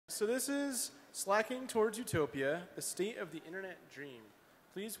So this is Slacking Towards Utopia, the state of the internet dream.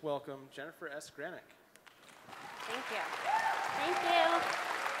 Please welcome Jennifer S. Granick. Thank you. Thank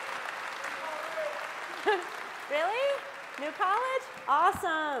you. Really? New college?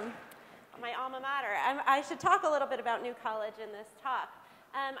 Awesome. My alma mater. I should talk a little bit about New College in this talk.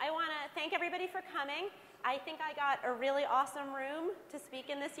 I want to thank everybody for coming. I think I got a really awesome room to speak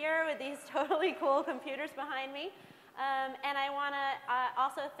in this year with these totally cool computers behind me. And I want to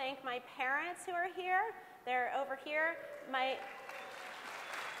also thank my parents who are here. They're over here.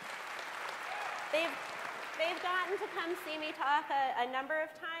 They've gotten to come see me talk a number of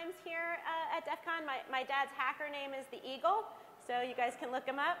times here at DEF CON. My dad's hacker name is the Eagle, so you guys can look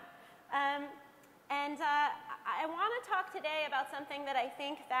him up. I want to talk today about something that I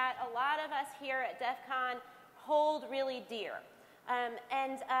think that a lot of us here at DEF CON hold really dear.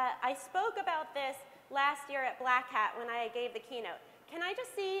 I spoke about this last year at Black Hat when I gave the keynote. Can I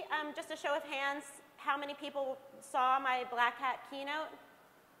just see, just a show of hands, how many people saw my Black Hat keynote?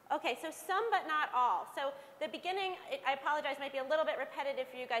 Okay, so some but not all. So the beginning, I apologize, might be a little bit repetitive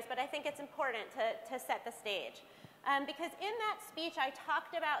for you guys, but I think it's important to set the stage. Because in that speech, I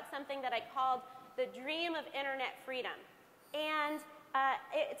talked about something that I called the dream of internet freedom. And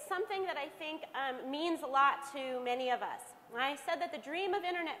it's something that I think means a lot to many of us. I said that the dream of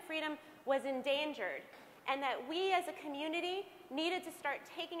internet freedom was endangered, and that we as a community needed to start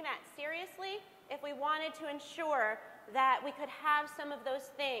taking that seriously if we wanted to ensure that we could have some of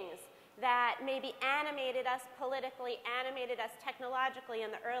those things that maybe animated us politically, animated us technologically in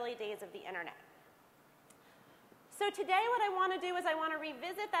the early days of the internet. So today what I want to do is I want to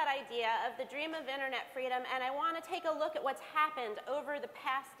revisit that idea of the dream of internet freedom, and I want to take a look at what's happened over the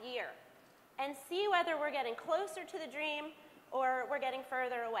past year and see whether we're getting closer to the dream or we're getting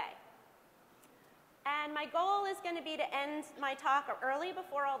further away. And my goal is going to be to end my talk early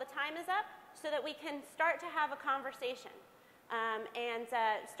before all the time is up so that we can start to have a conversation and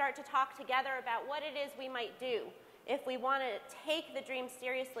start to talk together about what it is we might do if we want to take the dream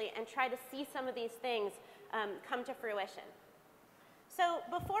seriously and try to see some of these things come to fruition. So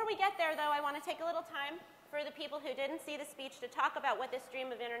before we get there, though, I want to take a little time for the people who didn't see the speech to talk about what this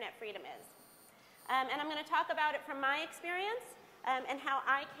dream of internet freedom is. And I'm going to talk about it from my experience and how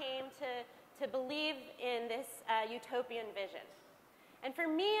I came to believe in this utopian vision. And for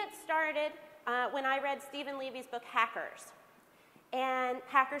me, it started when I read Stephen Levy's book, Hackers, and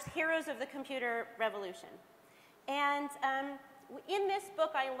Hackers, Heroes of the Computer Revolution. And in this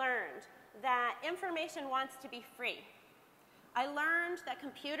book, I learned that information wants to be free. I learned that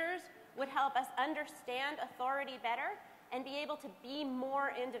computers would help us understand authority better and be able to be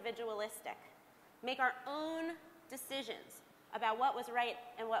more individualistic, make our own decisions about what was right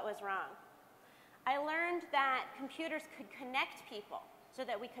and what was wrong. I learned that computers could connect people so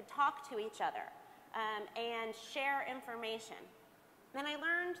that we could talk to each other and share information. Then I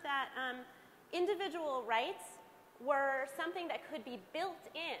learned that individual rights were something that could be built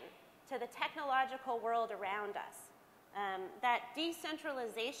in to the technological world around us. That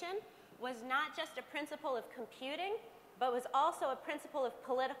decentralization was not just a principle of computing, but was also a principle of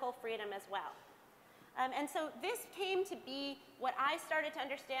political freedom as well. And so this came to be what I started to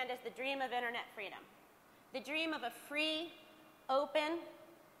understand as the dream of internet freedom. The dream of a free, open,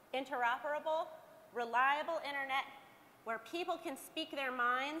 interoperable, reliable internet where people can speak their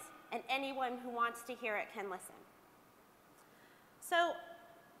minds and anyone who wants to hear it can listen. So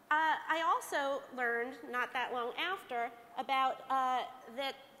I also learned, not that long after, about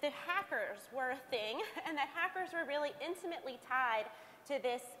that the hackers were a thing and that hackers were really intimately tied to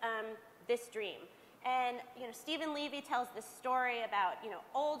this dream. And Stephen Levy tells this story about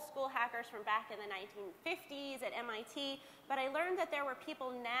old school hackers from back in the 1950s at MIT, but I learned that there were people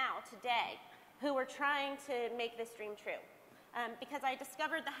now, today, who were trying to make this dream true. Because I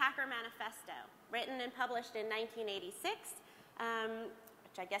discovered the Hacker Manifesto, written and published in 1986,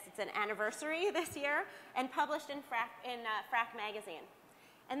 which I guess it's an anniversary this year, and published in Frack magazine.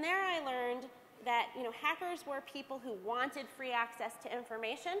 And there I learned that hackers were people who wanted free access to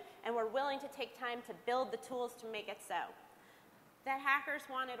information and were willing to take time to build the tools to make it so. That hackers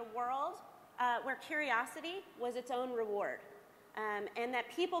wanted a world where curiosity was its own reward, and that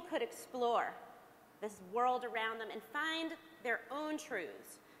people could explore this world around them and find their own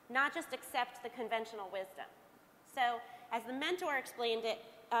truths, not just accept the conventional wisdom. So as the mentor explained it,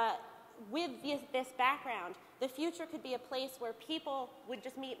 with this background, the future could be a place where people would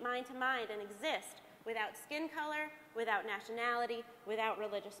just meet mind to mind and exist without skin color, without nationality, without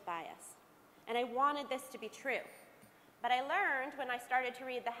religious bias. And I wanted this to be true. But I learned when I started to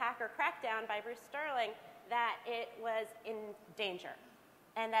read The Hacker Crackdown by Bruce Sterling that it was in danger.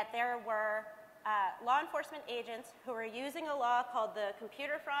 and that there were law enforcement agents who were using a law called the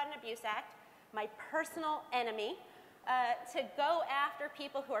Computer Fraud and Abuse Act, my personal enemy, to go after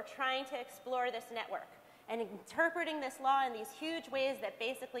people who are trying to explore this network and interpreting this law in these huge ways that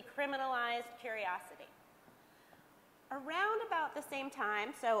basically criminalized curiosity. Around about the same time,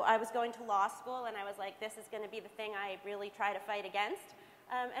 so I was going to law school and I was like, this is going to be the thing I really try to fight against.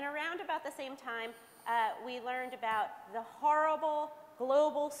 And around about the same time, we learned about the horrible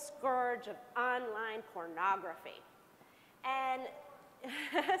global scourge of online pornography. And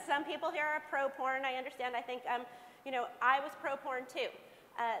some people here are pro-porn, I understand. I think, you know, I was pro-porn too.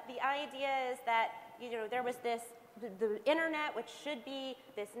 The idea is that, you know, there was this, the internet, which should be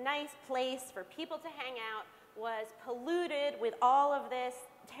this nice place for people to hang out, was polluted with all of this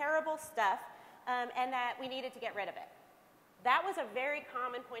terrible stuff, and that we needed to get rid of it. That was a very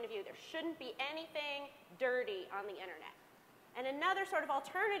common point of view. There shouldn't be anything dirty on the internet. And another sort of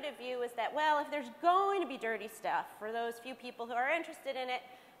alternative view is that, well, if there's going to be dirty stuff, for those few people who are interested in it,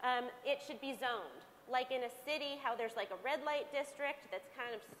 it should be zoned. Like in a city, how there's like a red light district that's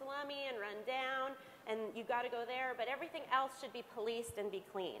kind of slummy and run down, and you got to go there, but everything else should be policed and be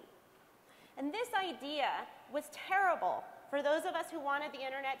clean. And this idea was terrible for those of us who wanted the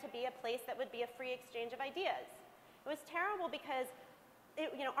internet to be a place that would be a free exchange of ideas. It was terrible because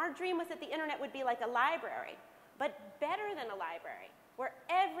you know, our dream was that the internet would be like a library, but better than a library, where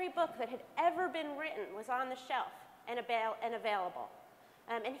every book that had ever been written was on the shelf and available.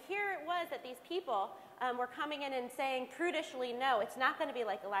 And here it was that these people were coming in and saying prudishly, no, it's not going to be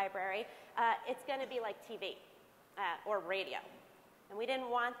like a library, it's going to be like TV or radio. And we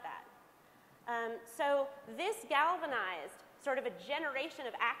didn't want that. So this galvanized sort of a generation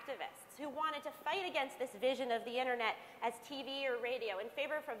of activists who wanted to fight against this vision of the internet as TV or radio in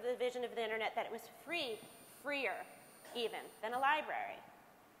favor of the vision of the internet that it was free, freer even than a library.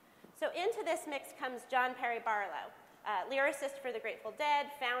 So into this mix comes John Perry Barlow, lyricist for the Grateful Dead,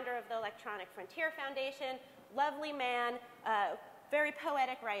 founder of the Electronic Frontier Foundation, lovely man, very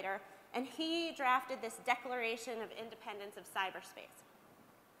poetic writer, and he drafted this Declaration of Independence of Cyberspace.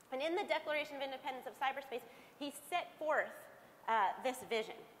 And in the Declaration of Independence of Cyberspace, he set forth this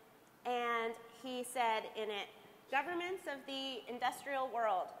vision. And he said in it, governments of the industrial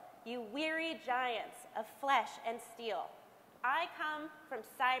world, you weary giants of flesh and steel, I come from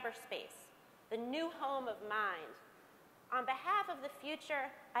cyberspace, the new home of mind. On behalf of the future,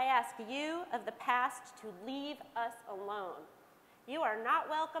 I ask you of the past to leave us alone. You are not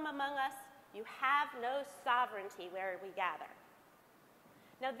welcome among us. You have no sovereignty where we gather.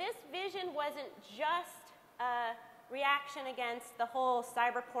 Now, this vision wasn't just a reaction against the whole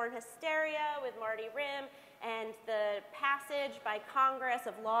cyber porn hysteria with Marty Rim and the passage by Congress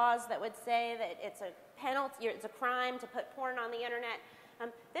of laws that would say that it's a penalty, it's a crime to put porn on the internet.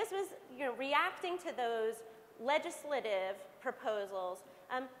 This was, you know, reacting to those legislative proposals,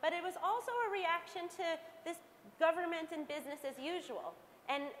 but it was also a reaction to this government and business as usual,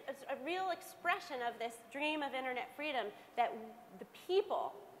 and a real expression of this dream of internet freedom that the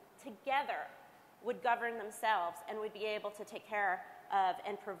people together would govern themselves and would be able to take care of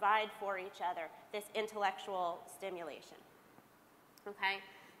and provide for each other this intellectual stimulation. Okay?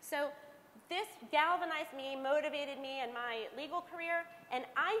 So this galvanized me, motivated me in my legal career, and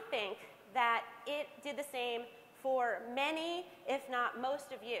I think that it did the same for many, if not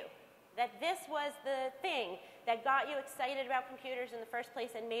most of you. That this was the thing that got you excited about computers in the first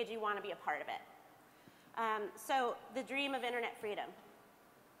place and made you want to be a part of it. So the dream of internet freedom.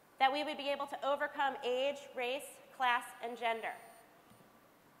 That we would be able to overcome age, race, class, and gender.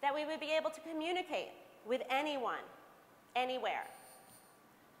 That we would be able to communicate with anyone, anywhere.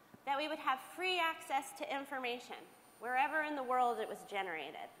 That we would have free access to information wherever in the world it was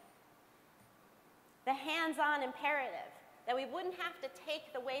generated. The hands-on imperative, that we wouldn't have to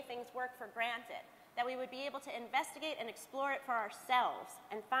take the way things work for granted, that we would be able to investigate and explore it for ourselves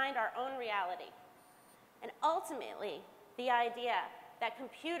and find our own reality. And ultimately, the idea that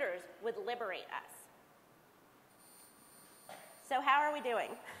computers would liberate us. So how are we doing?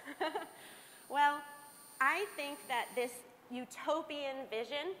 Well, I think that this utopian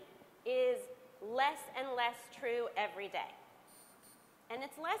vision is less and less true every day. And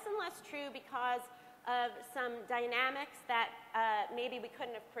it's less and less true because of some dynamics that maybe we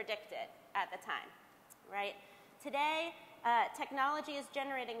couldn't have predicted at the time, right? Today, technology is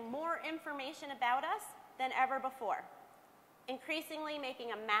generating more information about us than ever before, increasingly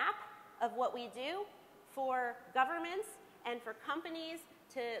making a map of what we do for governments and for companies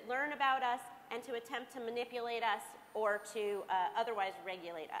to learn about us and to attempt to manipulate us or to otherwise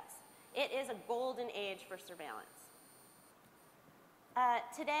regulate us. It is a golden age for surveillance.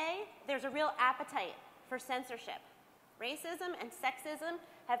 Today, there's a real appetite for censorship. Racism and sexism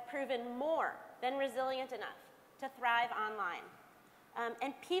have proven more than resilient enough to thrive online.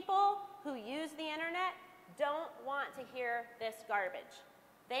 And people who use the internet don't want to hear this garbage.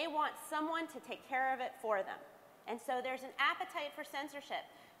 They want someone to take care of it for them. And so there's an appetite for censorship,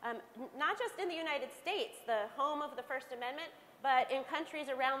 not just in the United States, the home of the First Amendment, but in countries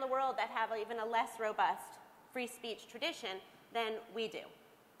around the world that have even a less robust free speech tradition than we do.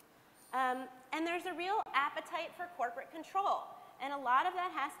 And there's a real appetite for corporate control. And a lot of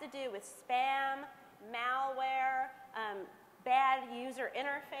that has to do with spam, malware, bad user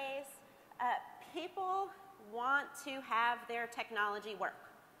interface. People want to have their technology work.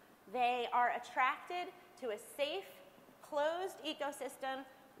 They are attracted to a safe, closed ecosystem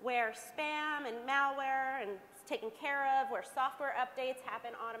where spam and malware and is taken care of, where software updates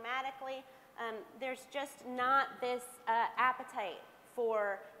happen automatically. There's just not this appetite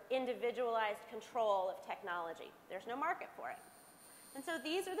for individualized control of technology. There's no market for it. And so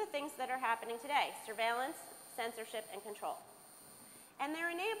these are the things that are happening today: surveillance, censorship, and control. And they're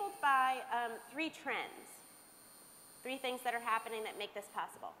enabled by three trends, three things that are happening that make this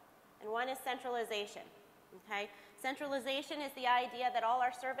possible. And one is centralization. Okay? Centralization is the idea that all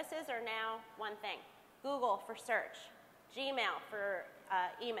our services are now one thing. Google for search, Gmail for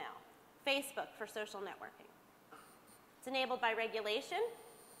email, Facebook for social networking. It's enabled by regulation.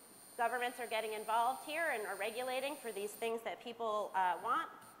 Governments are getting involved here and are regulating for these things that people want.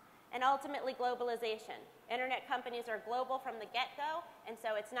 And ultimately, globalization. Internet companies are global from the get-go, and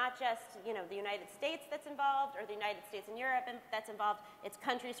so it's not just, you know, the United States that's involved or the United States and Europe that's involved. It's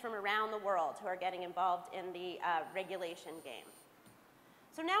countries from around the world who are getting involved in the regulation game.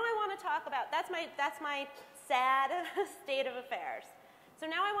 So now I want to talk about, that's my sad state of affairs. So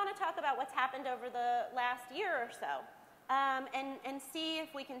now I want to talk about what's happened over the last year or so, and see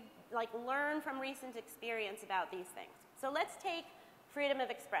if we can learn from recent experience about these things. So let's take freedom of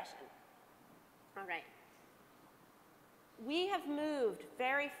expression. All right. We have moved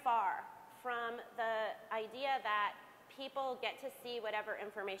very far from the idea that people get to see whatever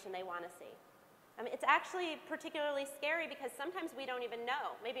information they want to see. I mean, it's actually particularly scary because sometimes we don't even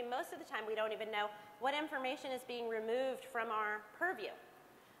know, maybe most of the time we don't even know what information is being removed from our purview.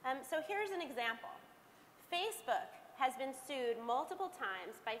 So here's an example. Facebook has been sued multiple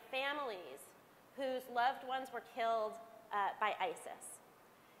times by families whose loved ones were killed by ISIS.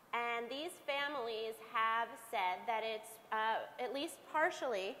 And these families have said that it's at least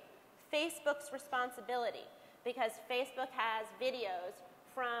partially Facebook's responsibility because Facebook has videos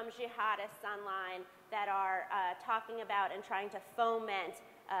from jihadists online that are talking about and trying to foment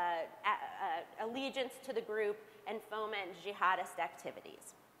allegiance to the group and foment jihadist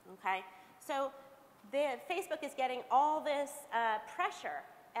activities. Okay? So Facebook is getting all this pressure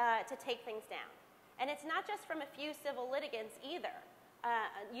to take things down. And it's not just from a few civil litigants either.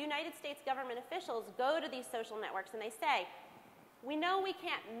 United States government officials go to these social networks and they say, we know we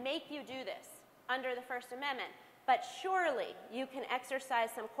can't make you do this under the First Amendment, but surely you can exercise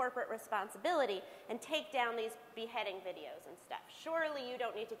some corporate responsibility and take down these beheading videos and stuff. Surely you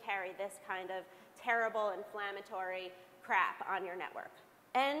don't need to carry this kind of terrible, inflammatory crap on your network.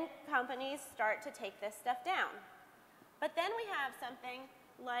 And companies start to take this stuff down. But then we have something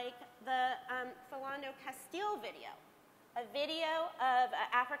like the Philando Castile video, a video of an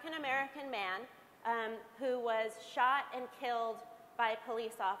African-American man who was shot and killed by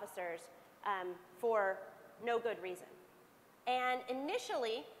police officers for no good reason. And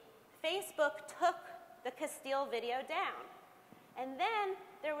initially, Facebook took the Castile video down. And then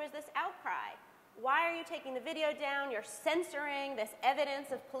there was this outcry. Why are you taking the video down? You're censoring this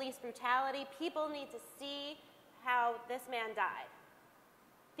evidence of police brutality. People need to see how this man died.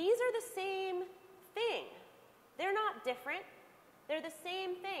 These are the same thing. They're not different. They're the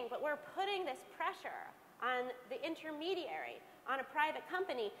same thing, but we're putting this pressure on the intermediary, on a private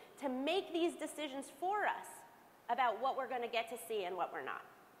company, to make these decisions for us about what we're going to get to see and what we're not.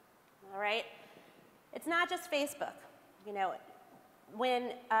 All right? It's not just Facebook. You know,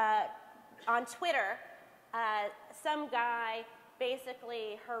 when on Twitter, some guy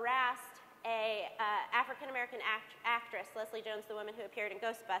basically harassed a African-American actress, Leslie Jones, the woman who appeared in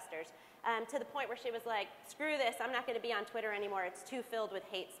Ghostbusters, to the point where she was like, screw this, I'm not going to be on Twitter anymore. It's too filled with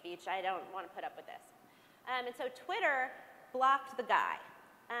hate speech. I don't want to put up with this. And so Twitter blocked the guy.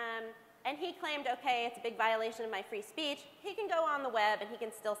 And he claimed, okay, it's a big violation of my free speech. He can go on the web and he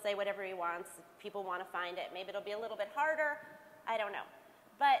can still say whatever he wants if people want to find it. Maybe it'll be a little bit harder. I don't know.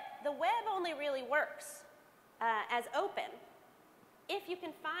 But the web only really works as open if you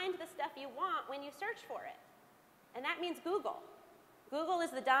can find the stuff you want when you search for it. And that means Google. Google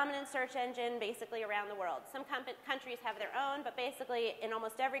is the dominant search engine basically around the world. Some countries have their own, but basically in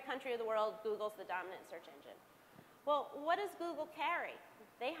almost every country of the world, Google's the dominant search engine. Well, what does Google carry?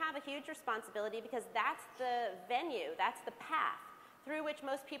 They have a huge responsibility because that's the venue, that's the path through which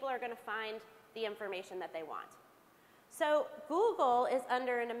most people are going to find the information that they want. So Google is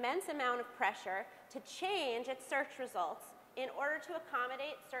under an immense amount of pressure to change its search results in order to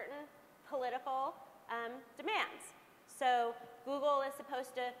accommodate certain political demands. So Google is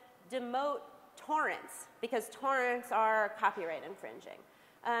supposed to demote torrents because torrents are copyright infringing.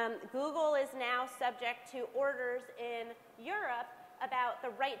 Google is now subject to orders in Europe about the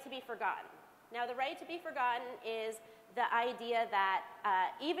right to be forgotten. Now, the right to be forgotten is the idea that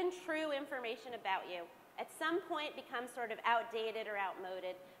even true information about you at some point becomes sort of outdated or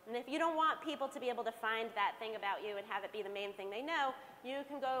outmoded. And if you don't want people to be able to find that thing about you and have it be the main thing they know, you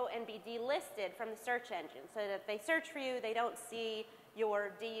can go and be delisted from the search engine so that if they search for you, they don't see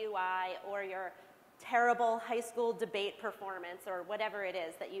your DUI or your terrible high school debate performance or whatever it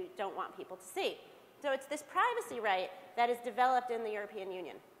is that you don't want people to see. So it's this privacy right that is developed in the European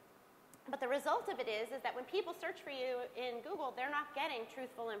Union. But the result of it is that when people search for you in Google, they're not getting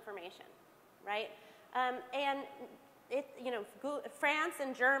truthful information, right? France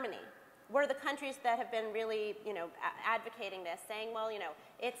and Germany were the countries that have been really, advocating this, saying, well,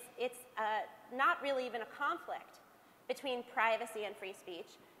 it's not really even a conflict between privacy and free speech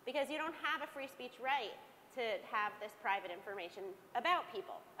because you don't have a free speech right to have this private information about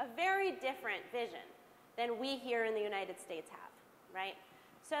people. A very different vision than we here in the United States have, right?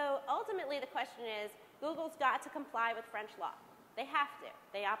 So ultimately the question is, Google's got to comply with French law. They have to.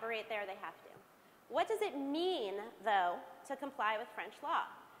 They operate there, they have to. What does it mean, though, to comply with French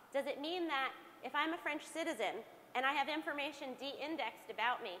law? Does it mean that if I'm a French citizen and I have information de-indexed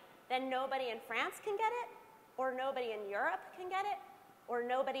about me, then nobody in France can get it? Or nobody in Europe can get it? Or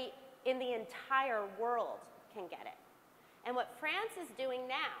nobody in the entire world can get it? And what France is doing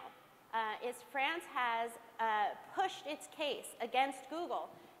now is France has pushed its case against Google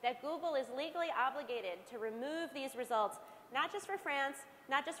that Google is legally obligated to remove these results, not just for France,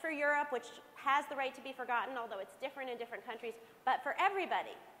 not just for Europe, which has the right to be forgotten, although it's different in different countries, but for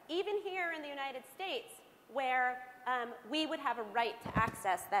everybody, even here in the United States, where we would have a right to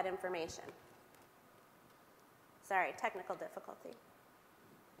access that information. Sorry, technical difficulty.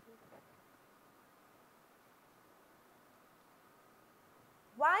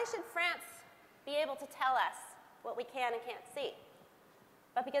 Why should France be able to tell us what we can and can't see?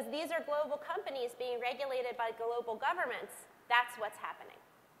 But because these are global companies being regulated by global governments, that's what's happening,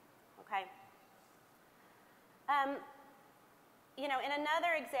 okay? In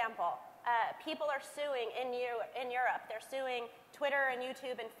another example, people are suing in Europe. They're suing Twitter and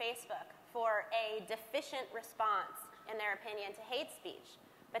YouTube and Facebook for a deficient response, in their opinion, to hate speech.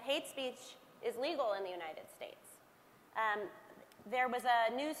 But hate speech is legal in the United States. There was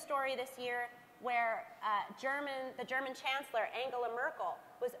a news story this year where the German Chancellor, Angela Merkel,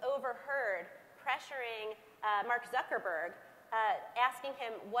 was overheard pressuring Mark Zuckerberg, asking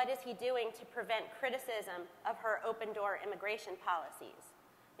him what is he doing to prevent criticism of her open-door immigration policies.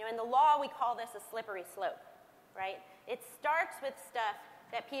 In the law, we call this a slippery slope, right? It starts with stuff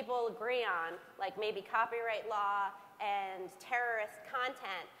that people agree on, like maybe copyright law and terrorist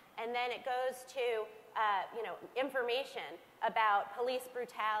content, and then it goes to information about police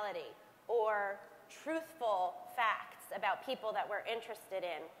brutality or truthful facts about people that we're interested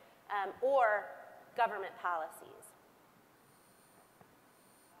in, or government policies.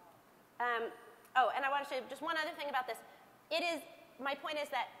 And I want to show you just one other thing about this. My point is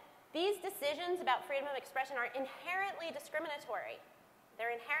that these decisions about freedom of expression are inherently discriminatory.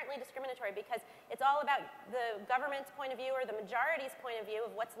 They're inherently discriminatory because it's all about the government's point of view or the majority's point of view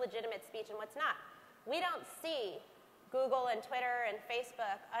of what's legitimate speech and what's not. We don't see Google and Twitter and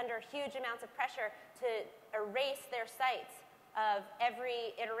Facebook under huge amounts of pressure to erase their sites of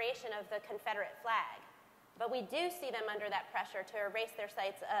every iteration of the Confederate flag. But we do see them under that pressure to erase their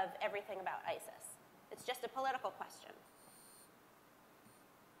sites of everything about ISIS. It's just a political question.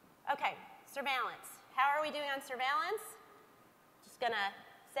 Okay, surveillance. How are we doing on surveillance? Just gonna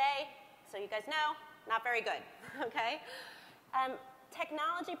say, so you guys know, not very good, okay?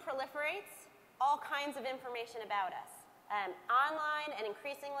 Technology proliferates all kinds of information about us, online and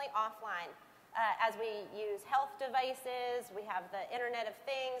increasingly offline. As we use health devices, we have the Internet of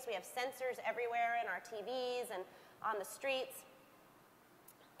Things, we have sensors everywhere in our TVs and on the streets.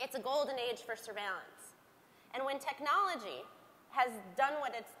 It's a golden age for surveillance. And when technology has done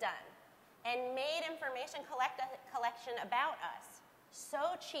what it's done and made information collection about us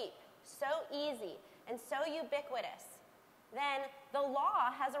so cheap, so easy, and so ubiquitous, then the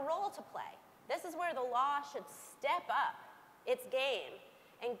law has a role to play. This is where the law should step up its game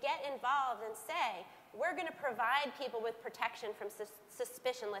and get involved and say, we're going to provide people with protection from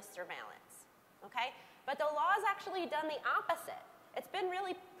suspicionless surveillance, okay? But the law's actually done the opposite. It's been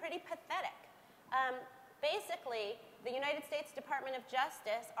really pretty pathetic. Basically, the United States Department of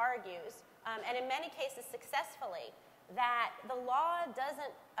Justice argues, and in many cases successfully, that the law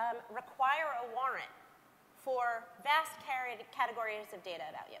doesn't require a warrant for vast categories of data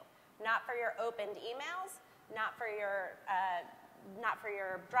about you. Not for your opened emails, not for your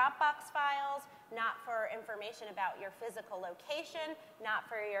Dropbox files, not for information about your physical location, not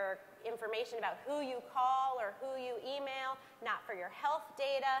for your information about who you call or who you email, not for your health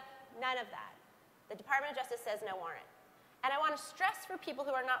data, none of that. The Department of Justice says no warrant. And I want to stress for people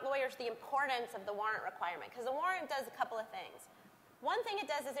who are not lawyers the importance of the warrant requirement, because the warrant does a couple of things. One thing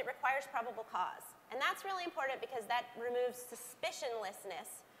it does is it requires probable cause. And that's really important because that removes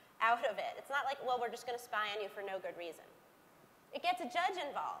suspicionlessness out of it. It's not like, well, we're just going to spy on you for no good reason. It gets a judge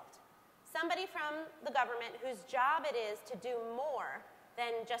involved, somebody from the government whose job it is to do more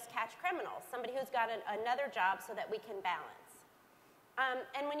than just catch criminals, somebody who's got another job so that we can balance.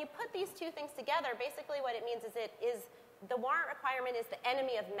 And when you put these two things together, basically what it means is the warrant requirement is the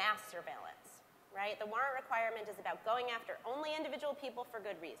enemy of mass surveillance, right? The warrant requirement is about going after only individual people for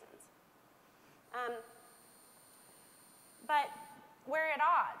good reasons. But we're at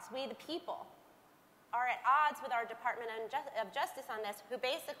odds. We, the people, are at odds with our Department of Justice on this,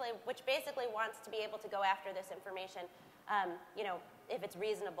 which basically wants to be able to go after this information, if it's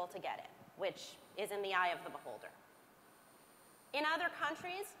reasonable to get it, which is in the eye of the beholder. In other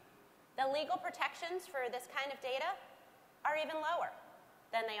countries, the legal protections for this kind of data are even lower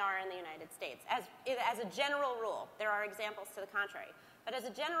than they are in the United States. As a general rule, there are examples to the contrary. But as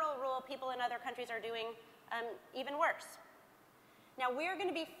a general rule, people in other countries are doing even worse. Now, we're going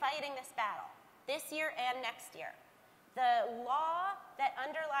to be fighting this battle this year and next year. The law that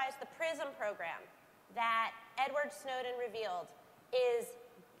underlies the PRISM program that Edward Snowden revealed is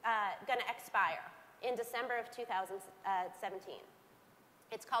going to expire in December of 2017.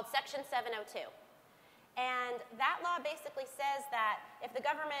 It's called Section 702. And that law basically says that if the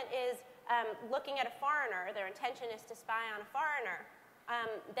government is looking at a foreigner, their intention is to spy on a foreigner,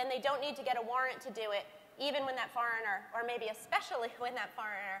 then they don't need to get a warrant to do it, even when that foreigner, or maybe especially when that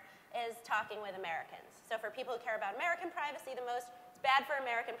foreigner, is talking with Americans. So for people who care about American privacy the most, it's bad for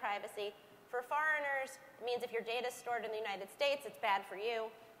American privacy. For foreigners, it means if your data is stored in the United States, it's bad for you.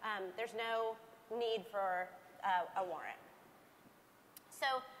 There's no need for a warrant.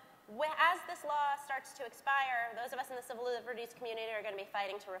 So as this law starts to expire, those of us in the civil liberties community are going to be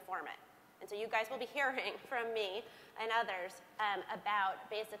fighting to reform it. And so you guys will be hearing from me and others about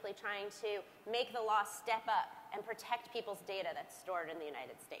basically trying to make the law step up and protect people's data that's stored in the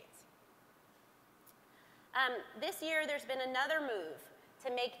United States. This year, there's been another move to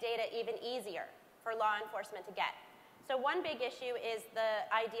make data even easier for law enforcement to get. So one big issue is the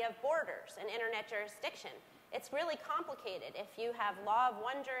idea of borders and internet jurisdiction. It's really complicated. If you have law of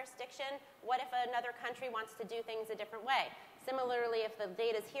one jurisdiction, what if another country wants to do things a different way? Similarly, if the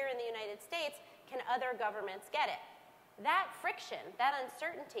data is here in the United States, can other governments get it? That friction, that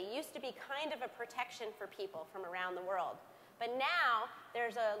uncertainty used to be kind of a protection for people from around the world. But now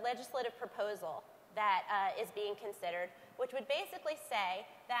there's a legislative proposal that is being considered, which would basically say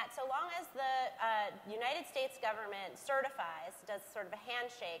that so long as the United States government certifies, does sort of a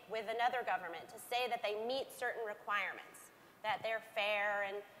handshake with another government to say that they meet certain requirements, that they're fair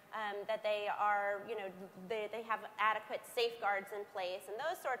and that they are, they have adequate safeguards in place and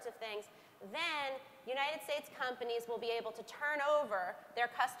those sorts of things, then United States companies will be able to turn over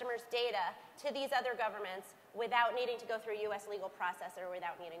their customers' data to these other governments without needing to go through a U.S. legal process or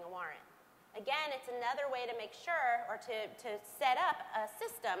without needing a warrant. Again, it's another way to make sure or to set up a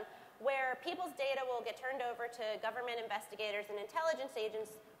system where people's data will get turned over to government investigators and intelligence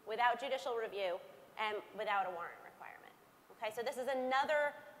agents without judicial review and without a warrant requirement. Okay, so this is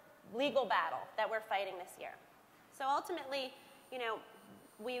another legal battle that we're fighting this year. So ultimately,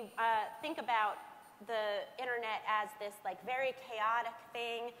 we think about the internet as this very chaotic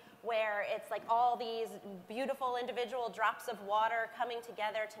thing where it's like all these beautiful individual drops of water coming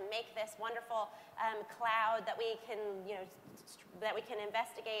together to make this wonderful cloud that we can, that we can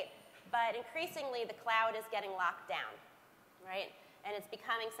investigate. But increasingly, the cloud is getting locked down, right? And it's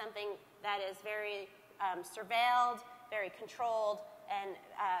becoming something that is very surveilled, very controlled, and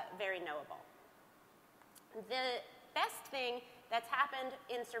very knowable. The best thing that's happened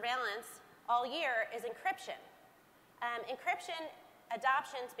in surveillance all year is encryption. Encryption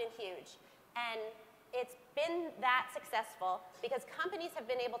adoption's been huge, and it's been that successful because companies have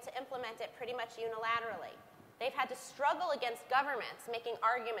been able to implement it pretty much unilaterally. They've had to struggle against governments making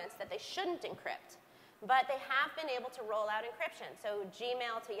arguments that they shouldn't encrypt, but they have been able to roll out encryption. So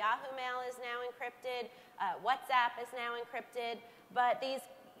Gmail to Yahoo Mail is now encrypted, WhatsApp is now encrypted, but these,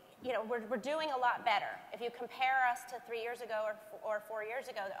 we're doing a lot better. If you compare us to 3 years ago or 4 years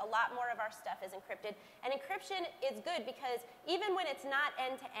ago, a lot more of our stuff is encrypted. And encryption is good because even when it's not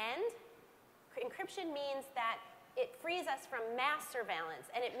end-to-end, encryption means that it frees us from mass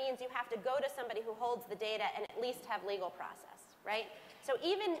surveillance, and it means you have to go to somebody who holds the data and at least have legal process, right? So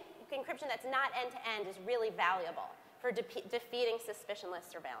even encryption that's not end-to-end is really valuable for defeating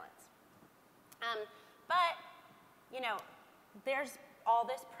suspicionless surveillance. But, there's all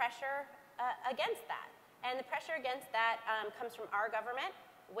this pressure against that. And the pressure against that comes from our government,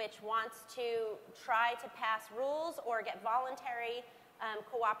 which wants to try to pass rules or get voluntary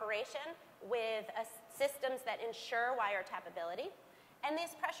cooperation with systems that ensure wiretappability. And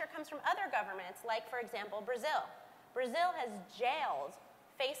this pressure comes from other governments, like, for example, Brazil. Brazil has jailed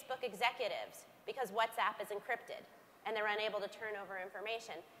Facebook executives because WhatsApp is encrypted, and they're unable to turn over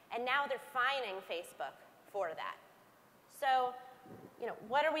information. And now they're fining Facebook for that. So,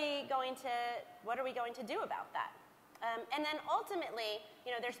 what are we going to do about that? And then ultimately,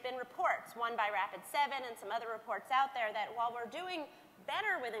 there's been reports, one by Rapid7 and some other reports out there, that while we're doing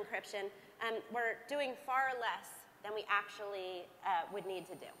better with encryption, we're doing far less than we actually would need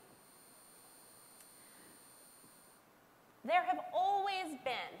to do. There have always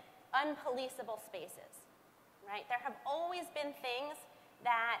been unpoliceable spaces, right? There have always been things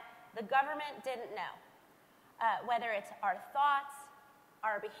that the government didn't know, whether it's our thoughts,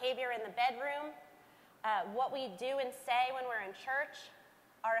 our behavior in the bedroom, what we do and say when we're in church,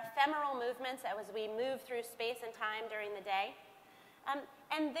 our ephemeral movements as we move through space and time during the day.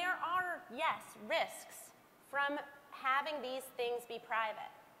 And there are, yes, risks from having these things be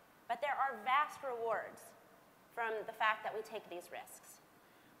private, but there are vast rewards from the fact that we take these risks.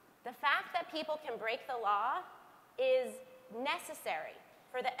 The fact that people can break the law is necessary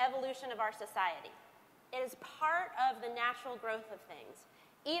for the evolution of our society. It is part of the natural growth of things,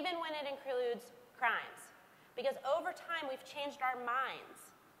 even when it includes crimes. Because over time, we've changed our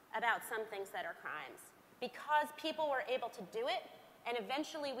minds about some things that are crimes because people were able to do it, and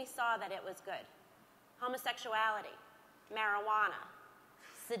eventually we saw that it was good. Homosexuality, marijuana,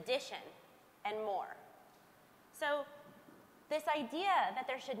 sedition, and more. So this idea that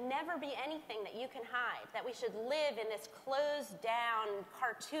there should never be anything that you can hide, that we should live in this closed-down,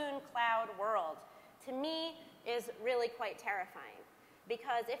 cartoon cloud world, to me is really quite terrifying.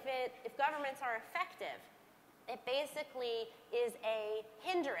 Because if governments are effective, it basically is a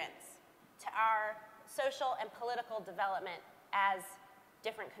hindrance to our social and political development as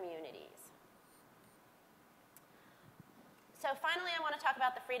different communities. So finally, I want to talk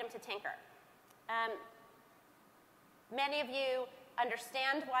about the freedom to tinker. Many of you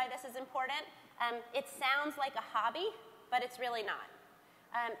understand why this is important. It sounds like a hobby, but it's really not.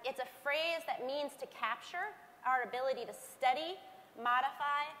 It's a phrase that means to capture our ability to study,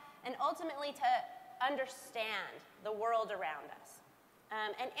 modify, and ultimately to understand the world around us.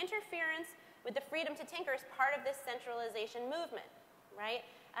 And interference with the freedom to tinker is part of this centralization movement, right?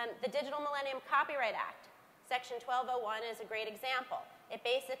 The Digital Millennium Copyright Act, Section 1201, is a great example. It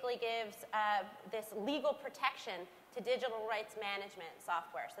basically gives this legal protection to digital rights management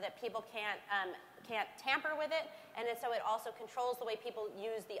software so that people can't tamper with it, and so it also controls the way people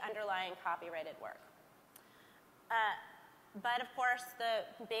use the underlying copyrighted work. But of course, the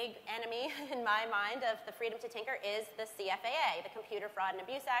big enemy in my mind of the freedom to tinker is the CFAA, the Computer Fraud and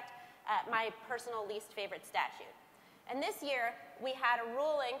Abuse Act, my personal least favorite statute. And this year, we had a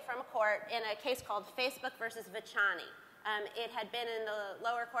ruling from a court in a case called Facebook versus Vachani. It had been in the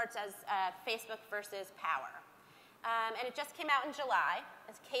lower courts as Facebook versus Power. And it just came out in July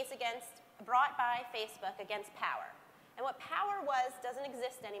as a case brought by Facebook against Power. And what Power was doesn't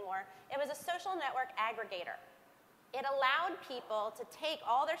exist anymore. It was a social network aggregator. It allowed people to take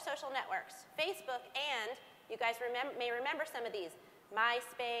all their social networks, Facebook and, you guys may remember some of these,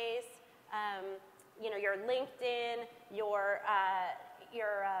 MySpace, your LinkedIn,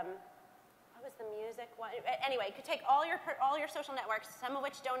 what was the music one? Anyway, you could take all your social networks, some of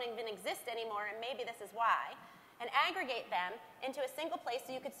which don't even exist anymore, and maybe this is why, and aggregate them into a single place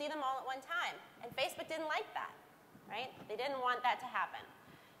so you could see them all at one time. And Facebook didn't like that, right? They didn't want that to happen.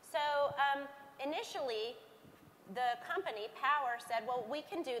 So initially, the company, Power, said, well, we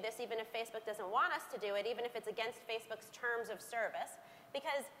can do this even if Facebook doesn't want us to do it, even if it's against Facebook's terms of service,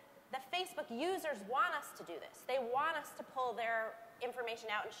 because the Facebook users want us to do this. They want us to pull their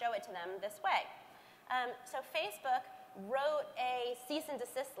information out and show it to them this way. So Facebook wrote a cease and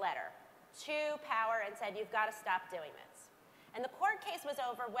desist letter to Power and said, you've got to stop doing this. And the court case was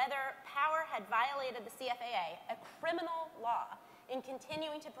over whether Power had violated the CFAA, a criminal law, in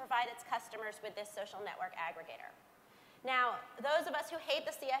continuing to provide its customers with this social network aggregator. Now, those of us who hate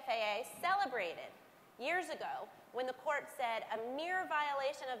the CFAA celebrated years ago when the court said a mere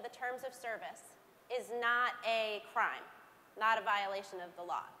violation of the terms of service is not a crime, not a violation of the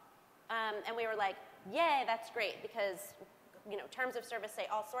law. And we were like, yay, that's great, because terms of service say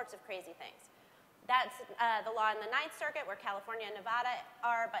all sorts of crazy things. That's the law in the Ninth Circuit, where California and Nevada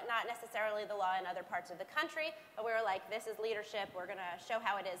are, but not necessarily the law in other parts of the country. But we were like, this is leadership. We're going to show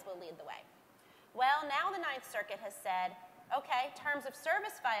how it is. We'll lead the way. Well, now the Ninth Circuit has said, okay, terms of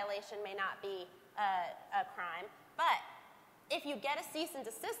service violation may not be a crime, but if you get a cease and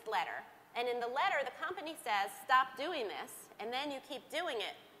desist letter, and in the letter the company says, stop doing this, and then you keep doing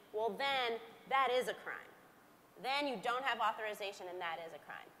it, well then that is a crime. Then you don't have authorization, and that is a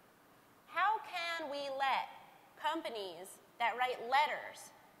crime. How can we let companies that write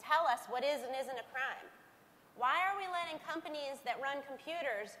letters tell us what is and isn't a crime? Why are we letting companies that run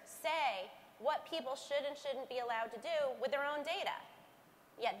computers say what people should and shouldn't be allowed to do with their own data?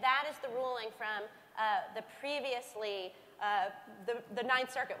 Yet that is the ruling from the Ninth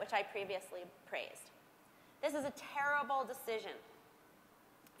Circuit, which I previously praised. This is a terrible decision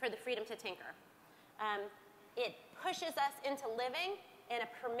for the freedom to tinker. It pushes us into living in a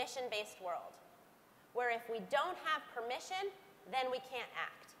permission-based world, where if we don't have permission, then we can't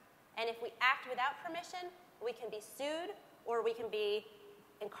act. And if we act without permission, we can be sued or we can be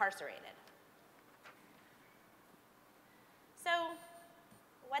incarcerated. So,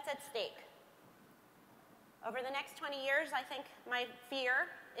 what's at stake? Over the next 20 years, I think my fear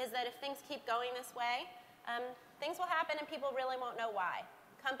is that if things keep going this way, things will happen and people really won't know why.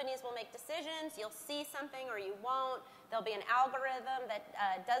 Companies will make decisions, you'll see something or you won't. There'll be an algorithm that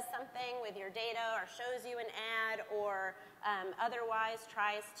does something with your data or shows you an ad or otherwise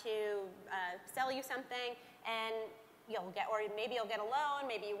tries to sell you something, and maybe you'll get a loan,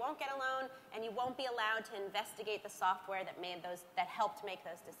 maybe you won't get a loan, and you won't be allowed to investigate the software that helped make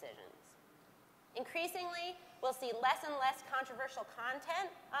those decisions. Increasingly, we'll see less and less controversial content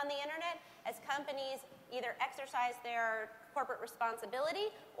on the internet as companies either exercise their corporate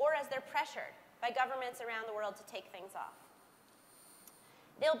responsibility or as they're pressured by governments around the world to take things off.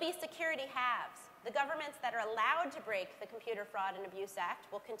 There'll be security halves. The governments that are allowed to break the Computer Fraud and Abuse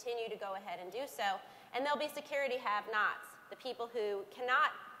Act will continue to go ahead and do so, and there'll be security have-nots, the people who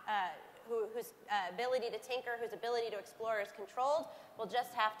cannot, whose ability to tinker, whose ability to explore is controlled, will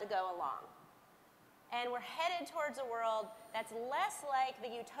just have to go along. And we're headed towards a world that's less like the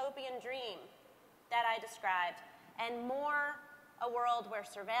utopian dream that I described, and more a world where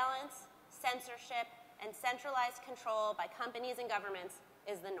surveillance, censorship, and centralized control by companies and governments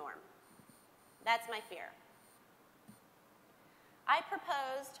is the norm. That's my fear. I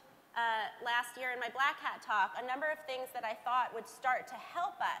proposed last year in my Black Hat talk a number of things that I thought would start to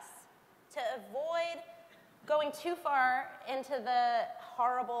help us to avoid going too far into the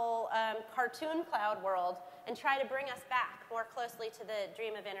horrible cartoon cloud world and try to bring us back more closely to the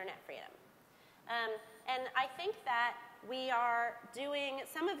dream of internet freedom. And I think that we are doing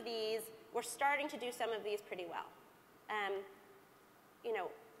some of these, we're starting to do some of these pretty well.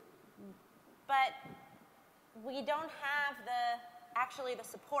 But we don't have actually the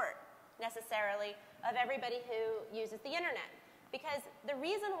support necessarily of everybody who uses the internet. Because the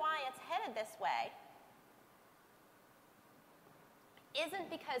reason why it's headed this way isn't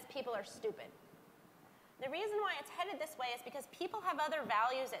because people are stupid. The reason why it's headed this way is because people have other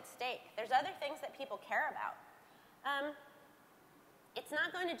values at stake. There's other things that people care about. It's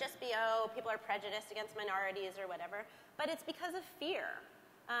not going to just be, people are prejudiced against minorities or whatever, but it's because of fear.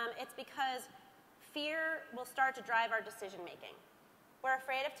 It's because fear will start to drive our decision-making. We're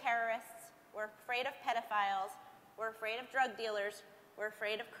afraid of terrorists. We're afraid of pedophiles. We're afraid of drug dealers. We're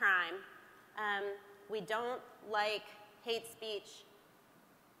afraid of crime. We don't like hate speech.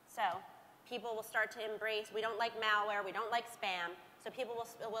 So people will start to embrace, we don't like malware, we don't like spam, so people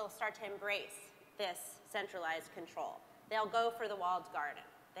will start to embrace this centralized control. They'll go for the walled garden.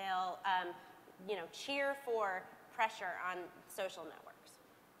 They'll cheer for pressure on social networks.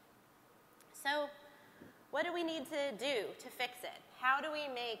 So what do we need to do to fix it? How do we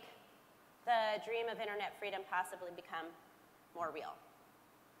make the dream of internet freedom possibly become more real?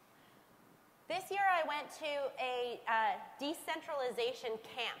 This year I went to a decentralization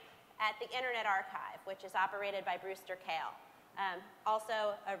camp at the Internet Archive, which is operated by Brewster Kahle,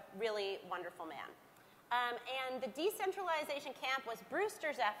 also a really wonderful man. And the decentralization camp was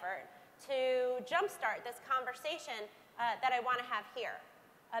Brewster's effort to jumpstart this conversation that I want to have here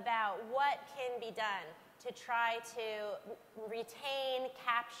about what can be done to try to retain,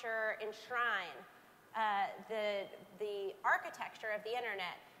 capture, enshrine the architecture of the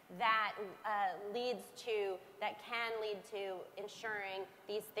internet that can lead to ensuring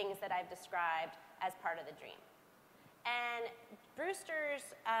these things that I've described as part of the dream. And Brewster's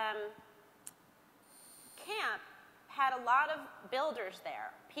camp had a lot of builders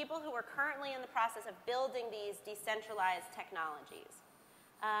there, people who were currently in the process of building these decentralized technologies.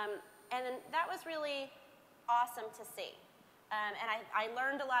 And that was really awesome to see. And I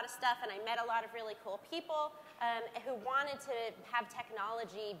learned a lot of stuff, and I met a lot of really cool people who wanted to have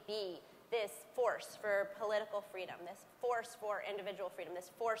technology be this force for political freedom, this force for individual freedom,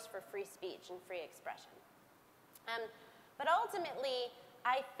 this force for free speech and free expression. But ultimately,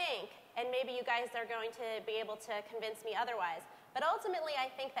 I think, and maybe you guys are going to be able to convince me otherwise, but ultimately I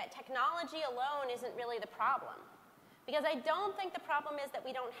think that technology alone isn't really the problem. Because I don't think the problem is that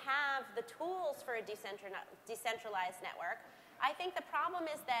we don't have the tools for a decentralized network. I think the problem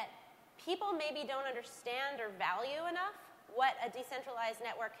is that people maybe don't understand or value enough what a decentralized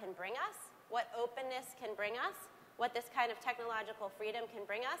network can bring us, what openness can bring us, what this kind of technological freedom can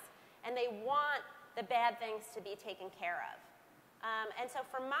bring us, and they want the bad things to be taken care of. And so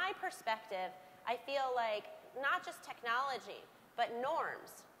from my perspective, I feel like not just technology, but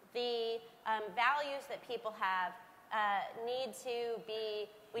norms, the values that people have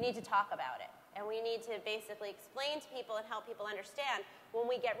we need to talk about it. And we need to basically explain to people and help people understand when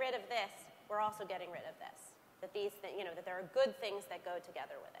we get rid of this, we're also getting rid of this. That that there are good things that go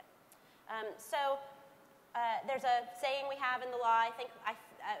together with it. There's a saying we have in the law, I think,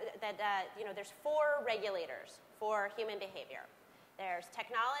 there's 4 regulators for human behavior. There's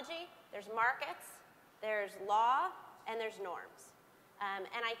technology, there's markets, there's law, and there's norms.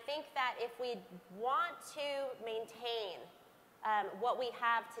 And I think that if we want to maintain what we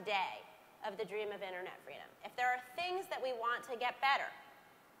have today of the dream of internet freedom, if there are things that we want to get better,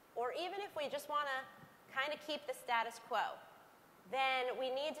 or even if we just want to kind of keep the status quo, then we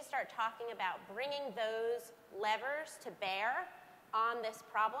need to start talking about bringing those levers to bear on this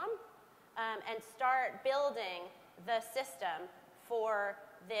problem and start building the system for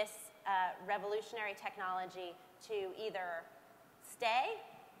this revolutionary technology to either stay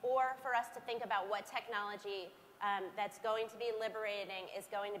or for us to think about what technology that's going to be liberating is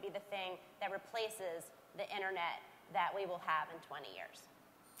going to be the thing that replaces the internet that we will have in 20 years.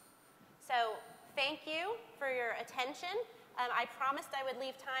 So thank you for your attention. I promised I would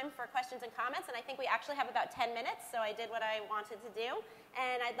leave time for questions and comments, and I think we actually have about 10 minutes, so I did what I wanted to do.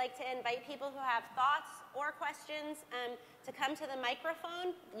 And I'd like to invite people who have thoughts or questions to come to the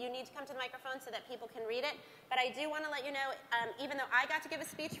microphone. You need to come to the microphone so that people can read it. But I do want to let you know, even though I got to give a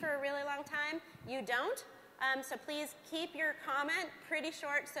speech for a really long time, you don't. So please keep your comment pretty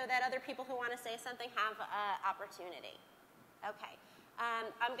short so that other people who want to say something have opportunity. Okay.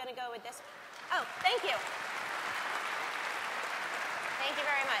 I'm going to go with this. Oh, thank you. Thank you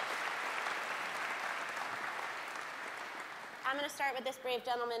very much. I'm going to start with this brave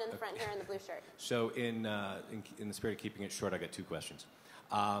gentleman in the front here in the blue shirt. So in the spirit of keeping it short, I got 2 questions.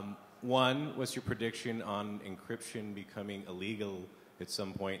 One, what's your prediction on encryption becoming illegal at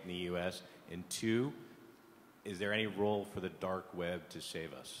some point in the U.S.? And 2, is there any role for the dark web to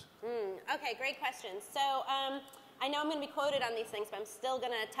save us? Okay, great questions. So I know I'm going to be quoted on these things, but I'm still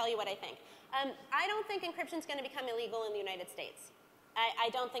going to tell you what I think. I don't think encryption is going to become illegal in the United States. I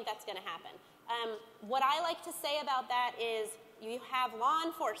don't think that's going to happen. What I like to say about that is you have law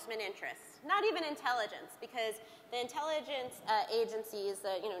enforcement interests, not even intelligence, because the intelligence agencies,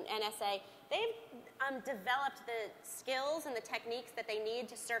 NSA, they've developed the skills and the techniques that they need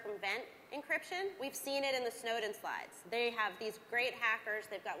to circumvent encryption. We've seen it in the Snowden slides. They have these great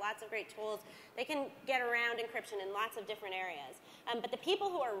hackers. They've got lots of great tools. They can get around encryption in lots of different areas. But the people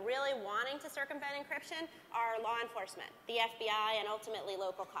who are really wanting to circumvent encryption are law enforcement, the FBI, and ultimately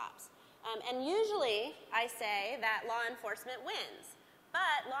local cops. And usually, I say that law enforcement wins.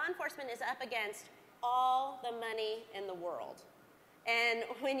 But law enforcement is up against all the money in the world. And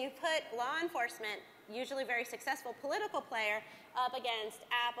when you put law enforcement, usually very successful political player, up against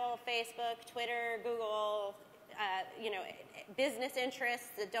Apple, Facebook, Twitter, Google, business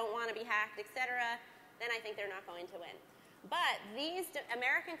interests that don't want to be hacked, etc., then I think they're not going to win. But these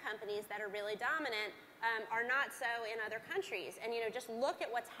American companies that are really dominant are not so in other countries. And just look at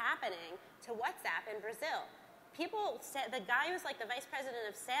what's happening to WhatsApp in Brazil. People said the guy who's like the vice president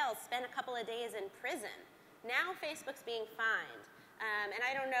of sales spent a couple of days in prison. Now Facebook's being fined. And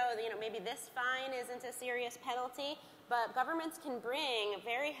I don't know, maybe this fine isn't a serious penalty, but governments can bring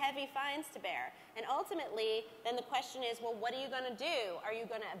very heavy fines to bear. And ultimately, then the question is, well, what are you going to do? Are you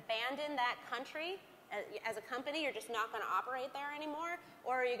going to abandon that country as a company? You're just not going to operate there anymore?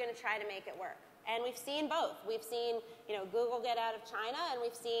 Or are you going to try to make it work? And we've seen both. We've seen, Google get out of China, and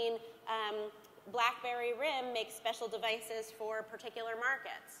we've seen BlackBerry RIM make special devices for particular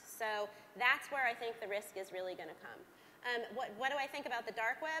markets. So that's where I think the risk is really going to come. What do I think about the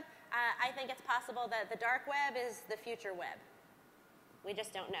dark web? I think it's possible that the dark web is the future web. We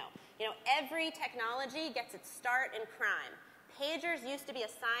just don't know. Every technology gets its start in crime. Pagers used to be a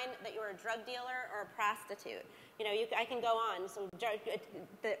sign that you were a drug dealer or a prostitute. I can go on. So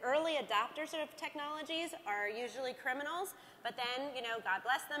the early adopters of technologies are usually criminals, but then, God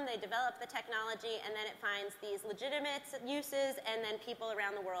bless them, they develop the technology, and then it finds these legitimate uses, and then people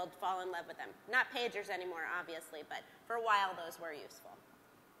around the world fall in love with them. Not pagers anymore, obviously, but for a while those were useful.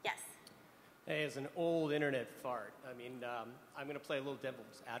 Yes? Hey, as an old internet fart, I'm going to play a little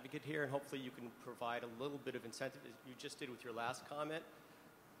devil's advocate here, and hopefully you can provide a little bit of incentive, as you just did with your last comment.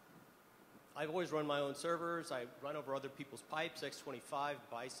 I've always run my own servers. I run over other people's pipes, X25,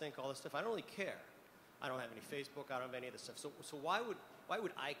 Bisync, all this stuff. I don't really care. I don't have any Facebook. I don't have any of this stuff. So why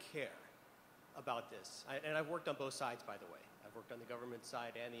would I care about this? And I've worked on both sides, by the way. I've worked on the government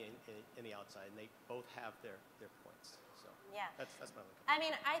side and the outside, and they both have their points. So yeah, that's my look.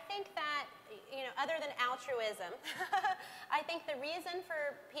 I think that, other than altruism, I think the reason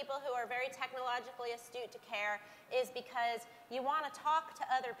for people who are very technologically astute to care is because you want to talk to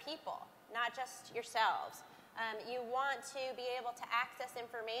other people, not just yourselves. You want to be able to access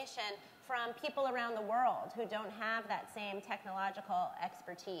information from people around the world who don't have that same technological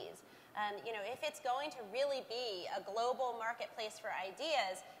expertise. If it's going to really be a global marketplace for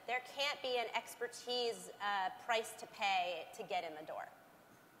ideas, there can't be an expertise price to pay to get in the door.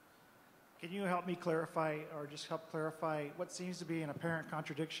 Can you help me clarify, or just help clarify, what seems to be an apparent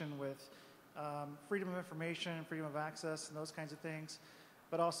contradiction with freedom of information, freedom of access, and those kinds of things,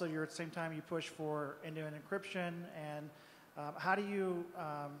 but also at the same time you push for end-to-end encryption, and how do you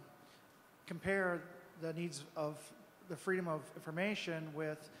compare the needs of the freedom of information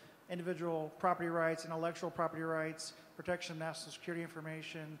with individual property rights, intellectual property rights, protection of national security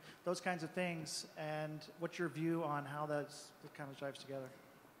information, those kinds of things, and what's your view on how that kind of jives together?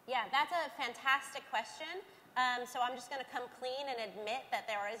 Yeah, that's a fantastic question. So I'm just going to come clean and admit that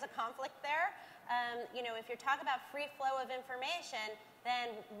there is a conflict there. If you're talking about free flow of information,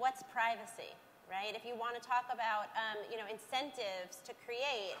 then what's privacy, right? If you want to talk about, incentives to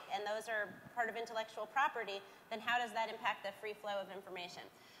create, and those are part of intellectual property, then how does that impact the free flow of information?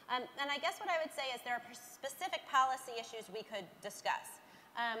 And I guess what I would say is there are specific policy issues we could discuss.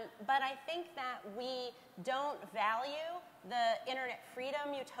 But I think that we don't value the internet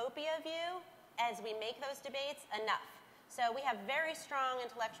freedom utopia view as we make those debates enough. So we have very strong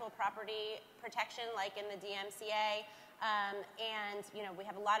intellectual property protection, like in the DMCA, and we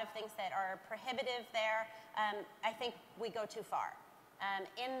have a lot of things that are prohibitive there. I think we go too far.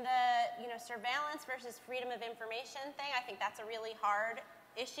 In the surveillance versus freedom of information thing, I think that's a really hard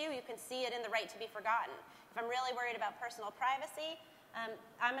issue. You can see it in the right to be forgotten. If I'm really worried about personal privacy,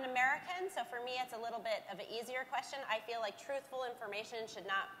 I'm an American, so for me it's a little bit of an easier question. I feel like truthful information should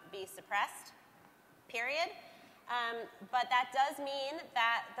not be suppressed, period. But that does mean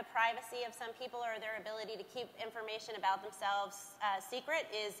that the privacy of some people or their ability to keep information about themselves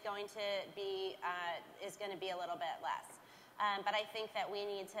secret is going to be a little bit less. But I think that we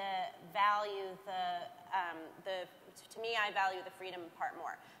need to value to me, I value the freedom part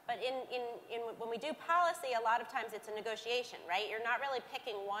more. But when we do policy, a lot of times it's a negotiation, right? You're not really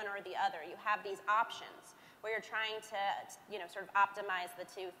picking one or the other. You have these options where you're trying to, sort of optimize the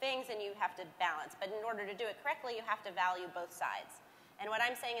two things, and you have to balance. But in order to do it correctly, you have to value both sides. And what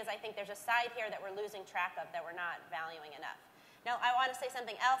I'm saying is I think there's a side here that we're losing track of that we're not valuing enough. Now, I want to say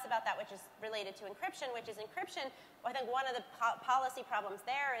something else about that, which is related to encryption, which is encryption. I think one of the policy problems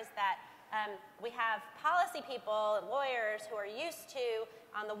there is that we have policy people and lawyers who are used to,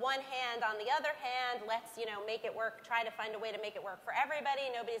 on the one hand, on the other hand, let's make it work, try to find a way to make it work for everybody.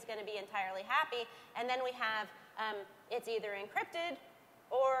 Nobody's going to be entirely happy. And then we have it's either encrypted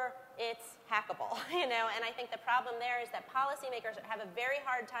or it's hackable, And I think the problem there is that policymakers have a very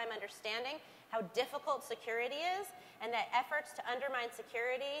hard time understanding how difficult security is, and that efforts to undermine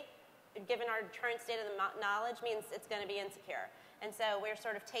security, given our current state of the knowledge, means it's going to be insecure. And so we're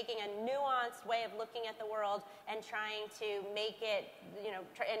sort of taking a nuanced way of looking at the world and trying to make it,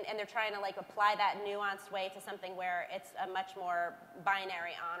 and they're trying to apply that nuanced way to something where it's a much more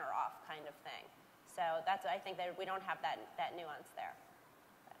binary on or off kind of thing. So I think that we don't have that nuance there.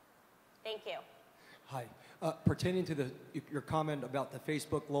 But thank you. Hi. Pertaining to your comment about the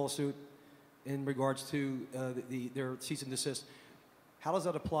Facebook lawsuit in regards to their cease and desist, how does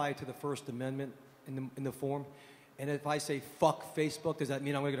that apply to the First Amendment in the form? And if I say fuck Facebook, does that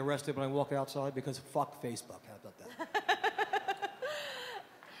mean I'm going to get arrested when I walk outside? Because fuck Facebook. How about that?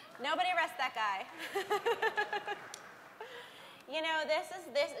 Nobody arrest that guy. You know,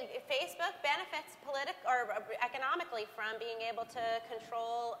 Facebook benefits economically from being able to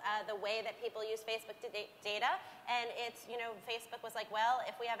control the way that people use Facebook data. And it's, you know, Facebook was like, well,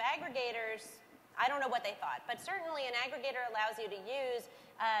 if we have aggregators, I don't know what they thought, but certainly an aggregator allows you to use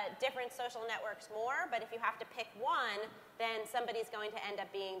different social networks more, but if you have to pick one, then somebody's going to end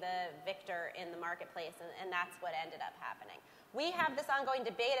up being the victor in the marketplace, and that's what ended up happening. We have this ongoing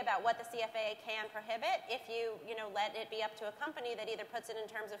debate about what the CFA can prohibit if you let it be up to a company that either puts it in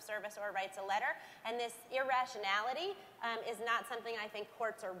terms of service or writes a letter. And this irrationality is not something I think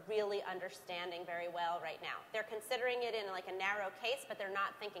courts are really understanding very well right now. They're considering it in like a narrow case, but they're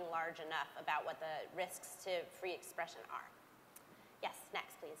not thinking large enough about what the risks to free expression are. Yes,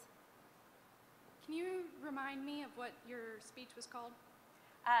 next, please. Can you remind me of what your speech was called?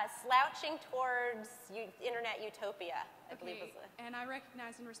 Slouching towards internet utopia, I believe was the... And I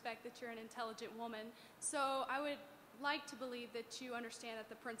recognize and respect that you're an intelligent woman, so I would like to believe that you understand that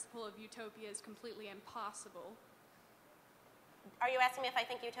the principle of utopia is completely impossible. Are you asking me if I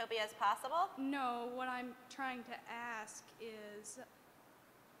think utopia is possible? No, what I'm trying to ask is,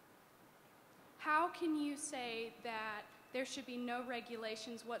 how can you say that there should be no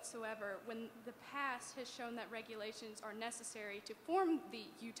regulations whatsoever when the past has shown that regulations are necessary to form the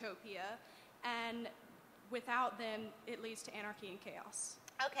utopia, and without them, it leads to anarchy and chaos?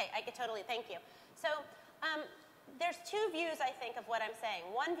 Okay, I could totally, thank you. So there's two views, I think, of what I'm saying.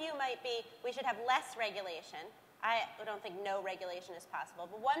 One view might be we should have less regulation. I don't think no regulation is possible,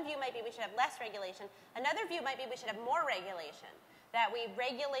 but one view might be we should have less regulation. Another view might be we should have more regulation. That we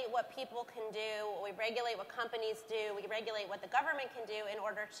regulate what people can do, we regulate what companies do, we regulate what the government can do in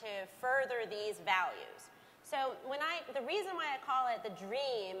order to further these values. So the reason why I call it the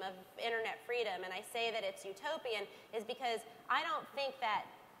dream of internet freedom and I say that it's utopian is because I don't think that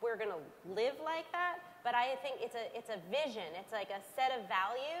we're going to live like that, but I think it's a vision, it's like a set of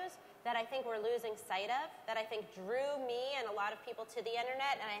values that I think we're losing sight of, that I think drew me and a lot of people to the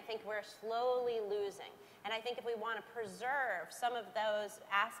internet, and I think we're slowly losing. And I think if we want to preserve some of those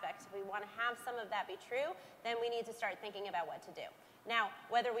aspects, if we want to have some of that be true, then we need to start thinking about what to do. Now,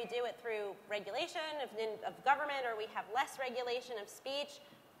 whether we do it through regulation of government or we have less regulation of speech,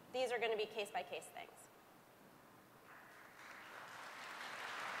 these are going to be case-by-case things.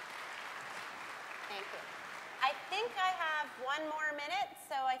 Thank you. I think I have one more minute,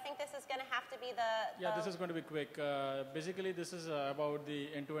 so I think this is going to have to be Yeah, this is going to be quick. Basically, this is about the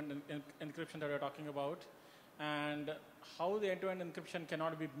end-to-end encryption that we're talking about, and how the end-to-end encryption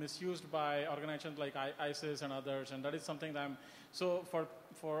cannot be misused by organizations like ISIS and others, and that is something that so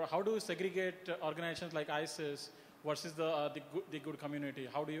for how do you segregate organizations like ISIS versus the good community?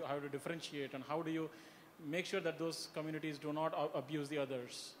 How do you differentiate, and how do you make sure that those communities do not abuse the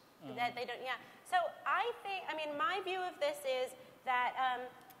others? That they don't, yeah. So I think, I mean, my view of this is that,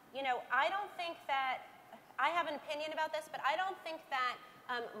 I don't think that, I have an opinion about this, but I don't think that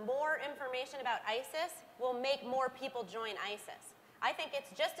more information about ISIS will make more people join ISIS. I think it's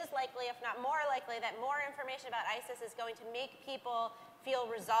just as likely, if not more likely, that more information about ISIS is going to make people feel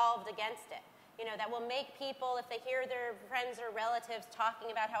resolved against it. That will make people, if they hear their friends or relatives talking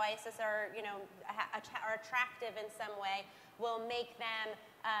about how ISIS are attractive in some way, will make them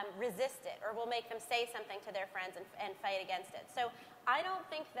resist it, or will make them say something to their friends and fight against it. So I don't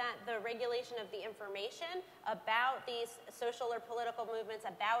think that the regulation of the information about these social or political movements,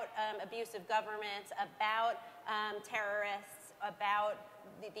 about abusive governments, about terrorists, about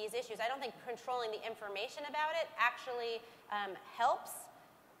these issues, I don't think controlling the information about it actually helps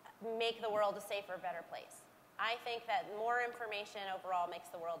make the world a safer, better place. I think that more information overall makes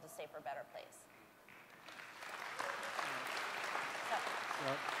the world a safer, better place. So,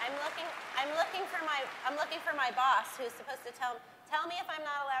 I'm looking for my boss, who's supposed to tell me if I'm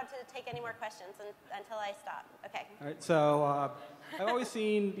not allowed to take any more questions until I stop. Okay. All right. So I've always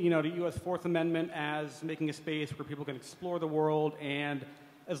seen the U.S. Fourth Amendment as making a space where people can explore the world, and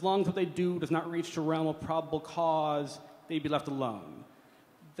as long as what they do does not reach the realm of probable cause, they'd be left alone.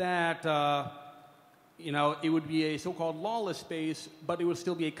 That it would be a so-called lawless space, but it would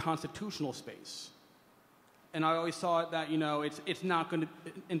still be a constitutional space. And I always thought that, it's not going to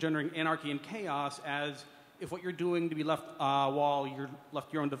engendering anarchy and chaos, as if what you're doing to be left while you're left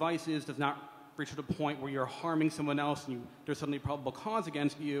to your own devices does not reach to the point where you're harming someone else and there's suddenly probable cause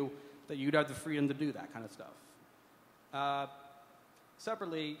against you, that you'd have the freedom to do that kind of stuff.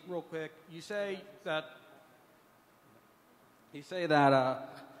 Separately, real quick, you say that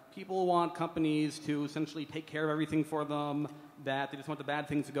people want companies to essentially take care of everything for them, that they just want the bad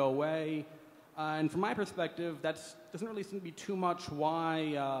things to go away. And from my perspective, that doesn't really seem to be too much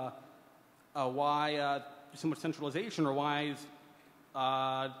why so much centralization, or why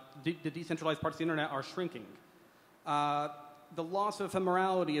the decentralized parts of the internet are shrinking. The loss of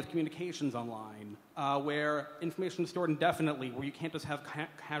ephemerality of communications online, where information is stored indefinitely, where you can't just have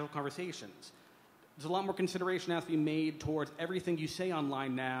casual conversations. There's a lot more consideration has to be made towards everything you say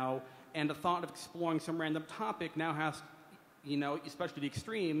online now, and the thought of exploring some random topic now has, especially the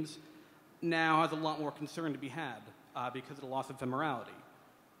extremes, now has a lot more concern to be had because of the loss of ephemerality.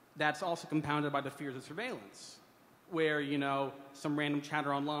 That's also compounded by the fears of surveillance, where, some random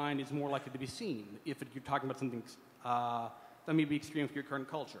chatter online is more likely to be seen if you're talking about something that may be extreme for your current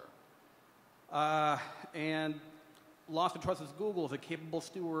culture. And loss of trust as Google is a capable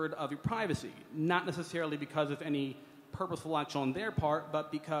steward of your privacy, not necessarily because of any purposeful action on their part,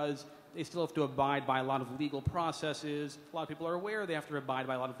 but because they still have to abide by a lot of legal processes. A lot of people are aware they have to abide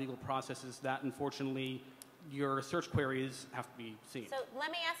by a lot of legal processes that, unfortunately, your search queries have to be seen. So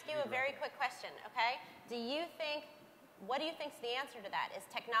let me ask you a very quick question, okay? What do you think is the answer to that? Is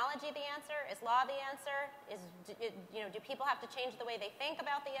technology the answer? Is law the answer? Do people have to change the way they think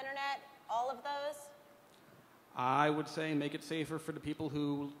about the internet? All of those? I would say make it safer for the people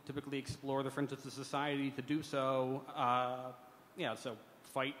who typically explore the fringes of society to do so. So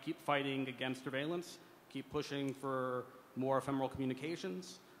keep fighting against surveillance, keep pushing for more ephemeral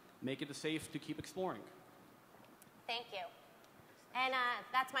communications, make it safe to keep exploring. Thank you. And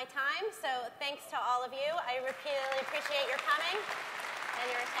that's my time, so thanks to all of you. I really appreciate your coming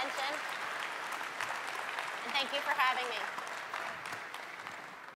and your attention. And thank you for having me.